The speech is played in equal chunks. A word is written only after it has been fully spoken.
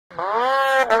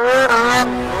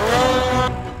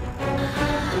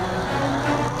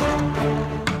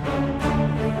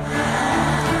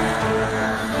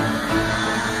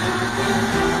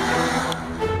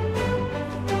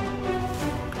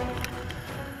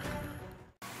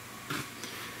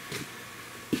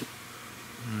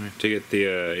To get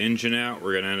the engine out,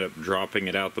 we're going to end up dropping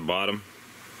it out the bottom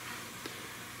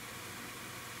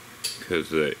because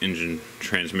the engine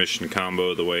transmission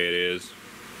combo the way it is,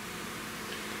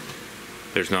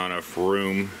 there's not enough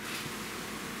room.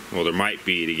 Well, there might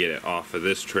be to get it off of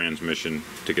this transmission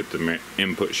to get the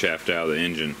input shaft out of the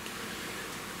engine,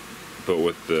 but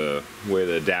with the way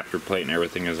the adapter plate and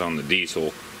everything is on the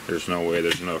diesel, there's no way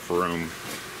there's enough room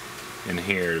in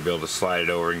here to be able to slide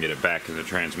it over and get it back in the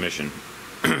transmission.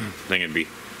 I think it'd be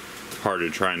hard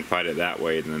to try and fight it that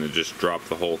way, and then to just drop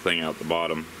the whole thing out the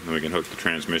bottom, and we can hook the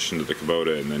transmission to the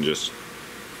Kubota and then just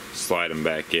slide them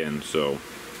back in. So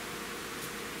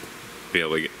be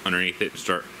able to get underneath it and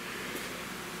start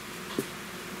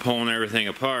pulling everything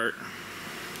apart.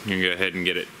 You can go ahead and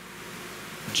get it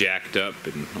jacked up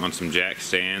and on some jack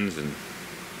stands and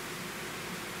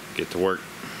get to work.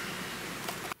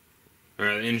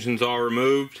 Alright, the engine's all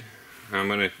removed. I'm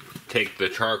going to take the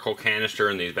charcoal canister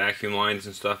and these vacuum lines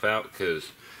and stuff out because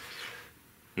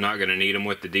I'm not going to need them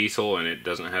with the diesel, and it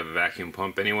doesn't have a vacuum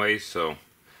pump anyways, so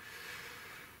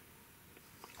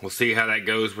we'll see how that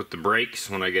goes with the brakes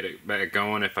when I get it back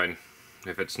going. If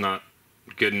it's not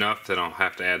good enough, then I'll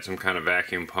have to add some kind of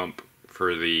vacuum pump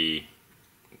for the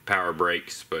power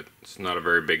brakes, but it's not a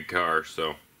very big car,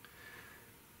 so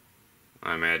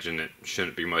I imagine it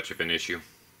shouldn't be much of an issue.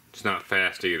 It's not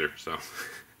fast either, so let's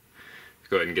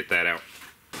go ahead and get that out.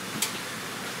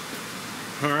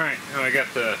 Alright, now I got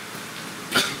the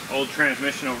old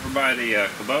transmission over by the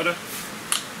Kubota.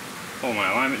 Pull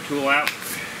my alignment tool out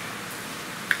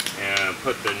and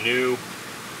put the new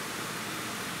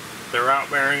route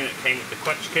bearing that came with the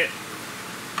clutch kit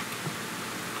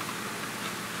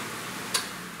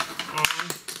on.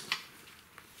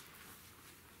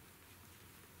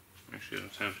 Actually,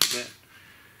 doesn't sound too bad.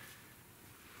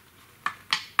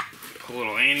 Put a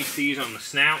little anti-seize on the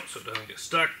snout so it doesn't get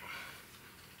stuck.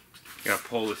 Gotta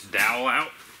pull this dowel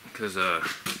out because the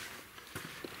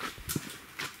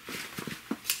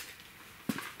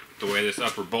way this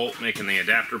upper bolt making the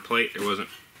adapter plate, there wasn't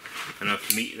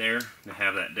enough meat there to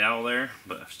have that dowel there,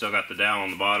 but I've still got the dowel on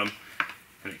the bottom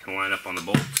and it can line up on the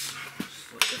bolts.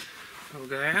 Just let that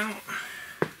little guy out.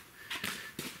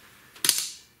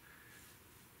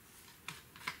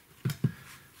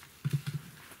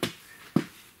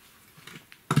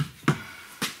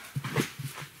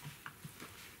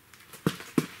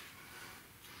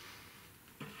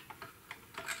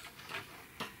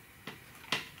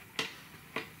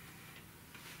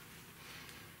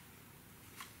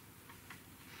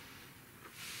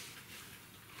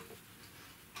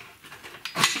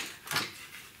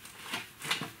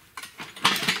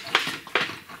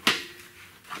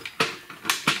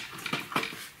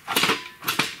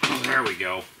 There we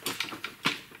go.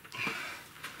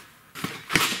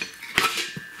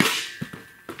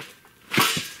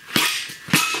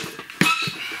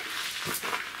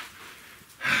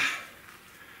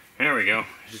 There we go.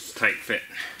 Just a tight fit.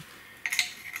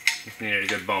 Just needed a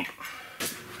good bump.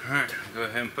 Alright, go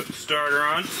ahead and put the starter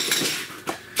on.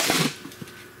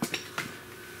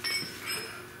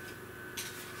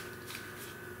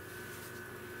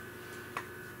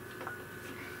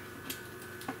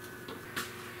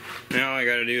 Now all I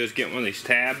gotta do is get one of these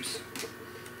tabs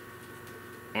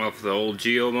off the old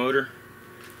Geo motor,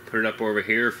 put it up over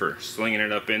here for slinging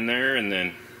it up in there, and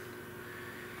then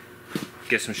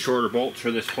get some shorter bolts for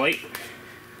this plate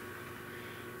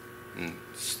and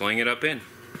sling it up in.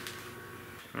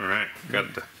 Alright,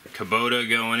 got the Kubota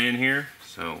going in here,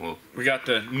 so we got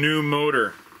the new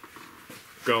motor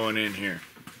going in here.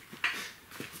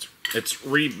 It's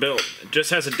rebuilt. It just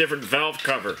has a different valve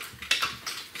cover.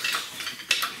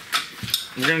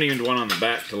 We're gonna need one on the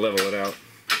back to level it out.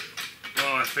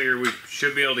 Well, I figure we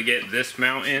should be able to get this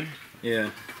mount in. Yeah.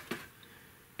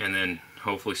 And then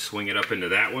hopefully swing it up into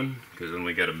that one, because then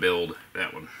we gotta build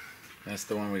that one. That's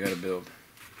the one we gotta build.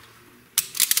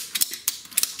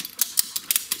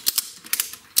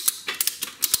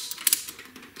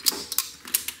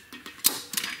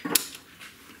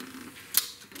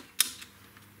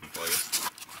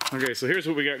 Okay, so here's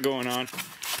what we got going on.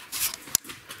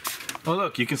 Oh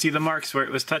look, you can see the marks where it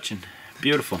was touching.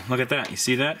 Beautiful. Look at that. You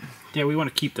see that? Yeah, we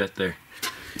want to keep that there.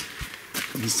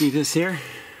 You see this here?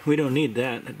 We don't need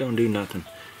that. That don't do nothing.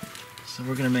 So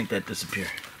we're going to make that disappear.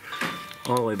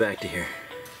 All the way back to here.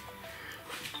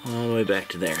 All the way back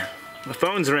to there. The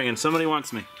phone's ringing. Somebody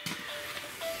wants me.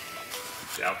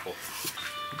 Doubtful.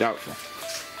 Doubtful.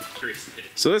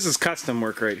 So this is custom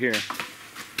work right here.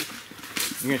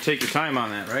 You're going to take your time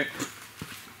on that, right?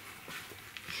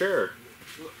 Sure.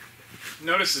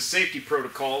 Notice the safety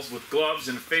protocols with gloves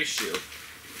and a face shield.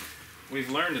 We've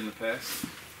learned in the past.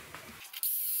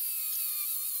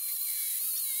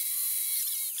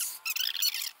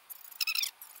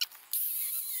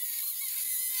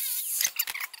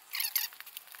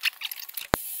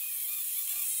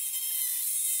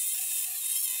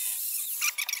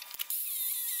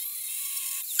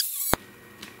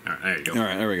 Alright, there you go.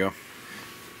 Alright, there we go.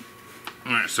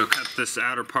 Alright, so cut this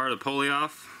outer part of the pulley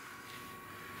off.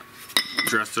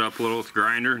 Dressed it up a little with the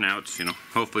grinder. Now it's, you know,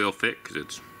 hopefully it'll fit because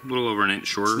it's a little over an inch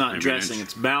shorter. It's not dressing,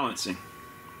 it's balancing.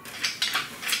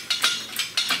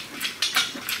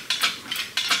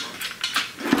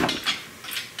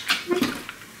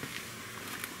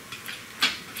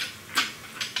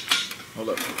 Hold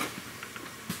up.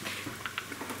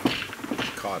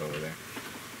 Caught over there.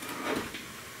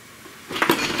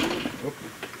 Oop.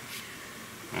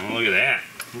 Oh, look at that.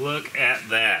 Look at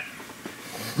that.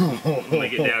 Let me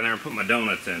get down there and put my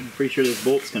donuts in. I'm pretty sure this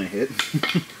bolt's gonna hit.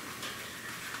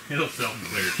 It'll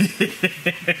self-clear.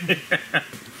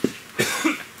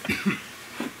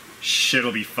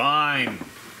 Shit'll be fine.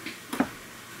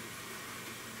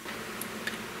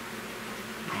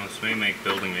 Well, this may make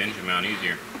building the engine mount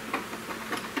easier.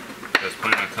 I was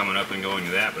planning on coming up and going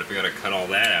to that, but if we gotta cut all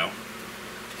that out,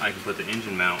 I can put the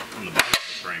engine mount on the bottom of the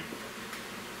frame.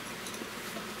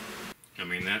 I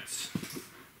mean,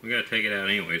 we gotta take it out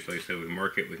anyway, so like I said, we can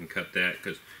mark it, we can cut that,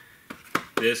 because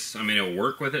this, I mean, it'll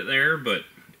work with it there, but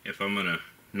if I'm gonna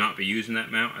not be using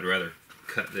that mount, I'd rather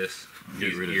cut these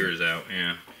ears out,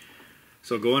 yeah.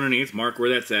 So go underneath, mark where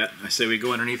that's at. I say we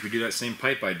go underneath, we do that same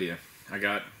pipe idea. I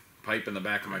got pipe in the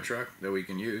back of my truck that we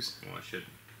can use. Well, I should.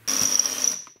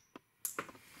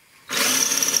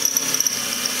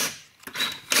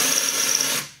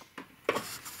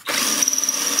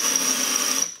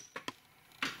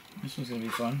 This one's gonna be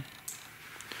fun.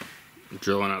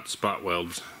 Drilling out the spot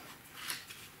welds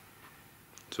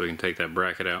so we can take that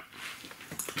bracket out.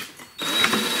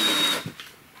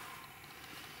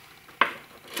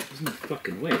 There's no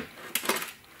fucking way.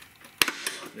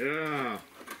 Yeah.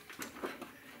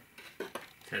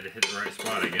 Had to hit the right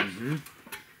spot again.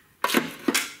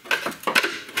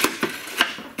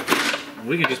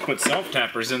 We can just put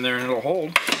self-tappers in there and it'll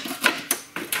hold.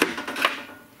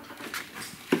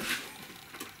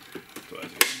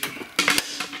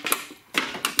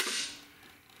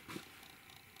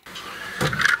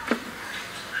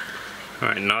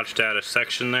 Alright, notched out a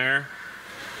section there.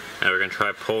 Now we're going to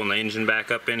try pulling the engine back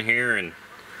up in here and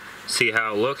see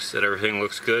how it looks. That everything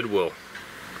looks good, we'll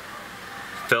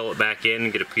fill it back in,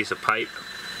 get a piece of pipe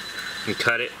and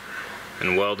cut it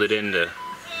and weld it in to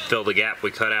fill the gap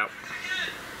we cut out.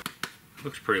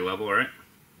 Looks pretty level, right?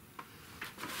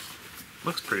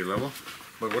 Looks pretty level.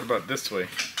 But what about this way,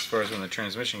 as far as when the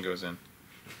transmission goes in?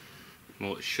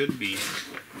 Well, it should be,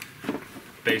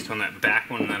 based on that back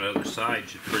one and that other side,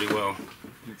 should pretty well.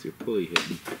 That's your pulley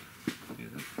hitting.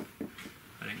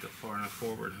 I didn't go far enough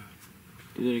forward.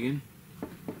 Do that again?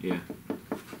 Yeah.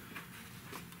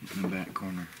 In the back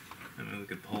corner. I mean, we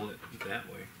could pull it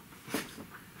that way.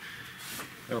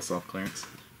 That'll self-clearance.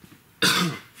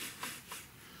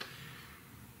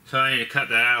 So I need to cut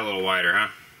that out a little wider, huh?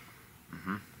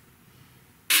 Mm-hmm.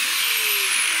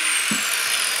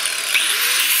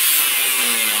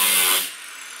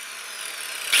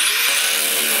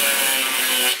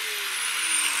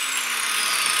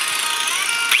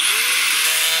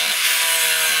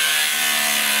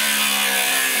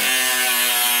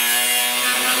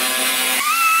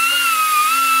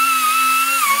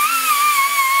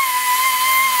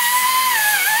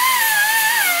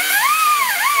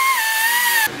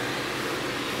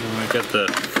 Got the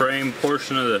frame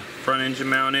portion of the front engine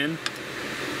mount in.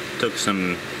 Took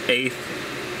some 1/8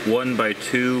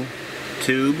 1x2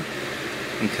 tube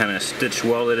and kind of stitch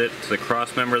welded it to the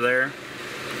cross member there.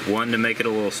 1 to make it a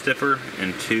little stiffer,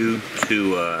 and 2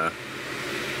 to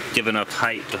give enough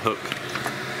height to hook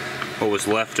what was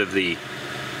left of the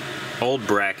old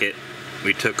bracket.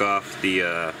 We took off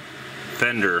the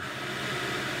fender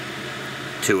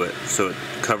to it, so it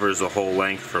covers the whole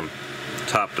length from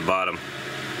top to bottom.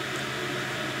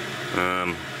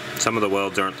 Some of the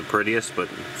welds aren't the prettiest, but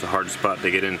it's a hard spot to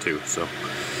get into, so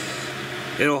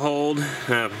it'll hold.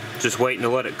 Just waiting to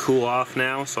let it cool off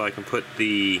now so I can put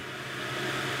the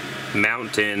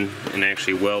mount in and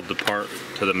actually weld the part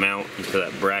to the mount into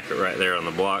that bracket right there on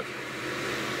the block,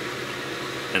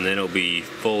 and then it'll be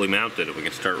fully mounted and we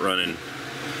can start running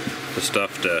the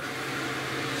stuff to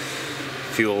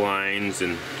fuel lines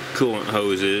and coolant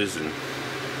hoses and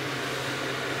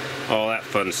all that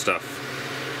fun stuff.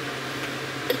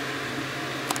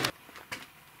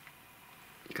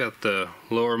 Got the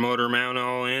lower motor mount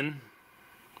all in,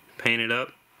 painted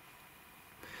up.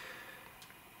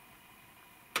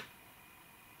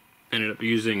 Ended up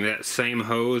using that same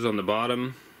hose on the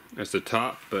bottom as the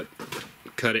top, but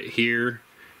cut it here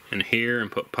and here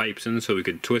and put pipes in so we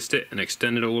could twist it and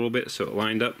extend it a little bit so it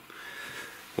lined up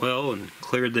well and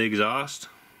cleared the exhaust.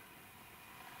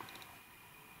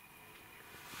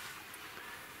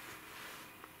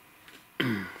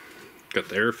 Got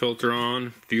the air filter on,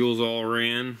 fuel's all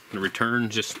ran. The return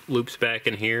just loops back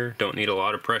in here. Don't need a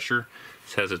lot of pressure.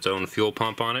 This has its own fuel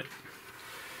pump on it.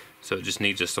 So it just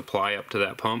needs a supply up to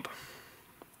that pump.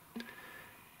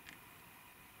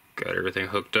 Got everything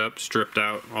hooked up, stripped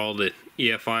out all the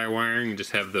EFI wiring,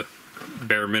 just have the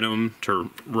bare minimum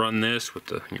to run this with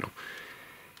the,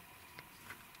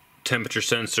 temperature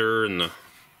sensor and the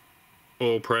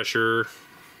oil pressure.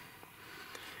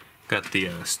 Got the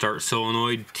start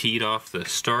solenoid teed off the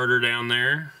starter down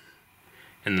there,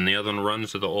 and then the other one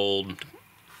runs to the old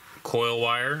coil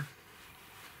wire.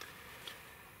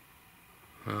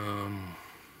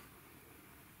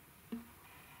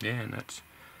 Yeah, and that's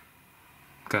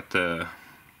got the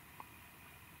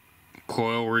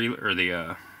coil relay, or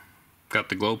the got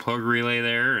the glow plug relay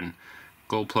there, and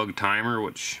glow plug timer,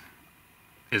 which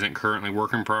isn't currently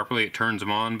working properly. It turns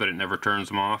them on, but it never turns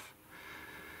them off.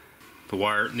 The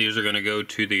wire, these are going to go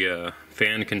to the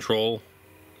fan control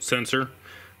sensor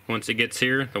once it gets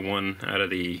here. The one out of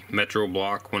the Metro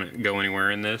block won't go anywhere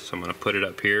in this, so I'm going to put it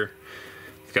up here.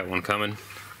 It's got one coming.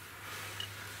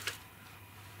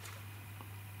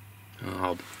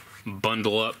 I'll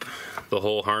bundle up the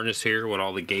whole harness here when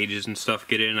all the gauges and stuff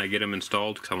get in. I get them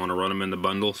installed because I want to run them in the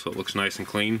bundle so it looks nice and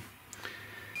clean.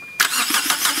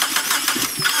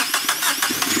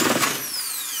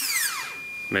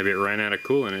 Maybe it ran out of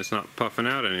coolant, it's not puffing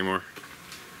out anymore.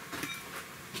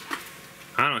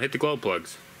 I don't know, hit the glow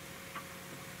plugs.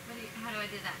 How do I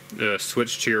do that? The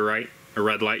switch to your right, a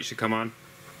red light should come on.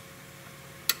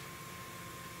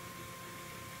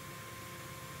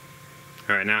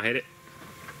 Alright, now hit it.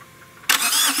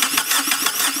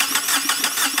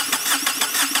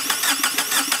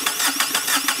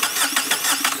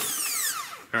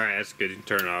 Alright, that's good, you can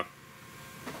turn it off.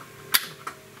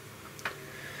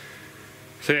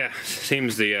 So yeah,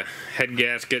 seems the head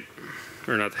gasket,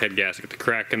 or not the head gasket, the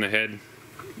crack in the head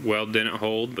weld didn't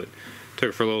hold, but took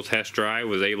it for a little test drive,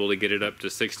 was able to get it up to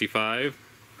 65.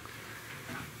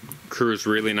 Cruised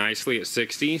really nicely at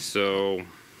 60, so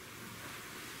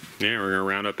yeah, we're gonna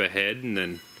round up a head and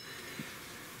then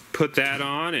put that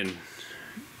on, and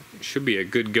it should be a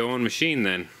good going machine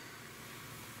then.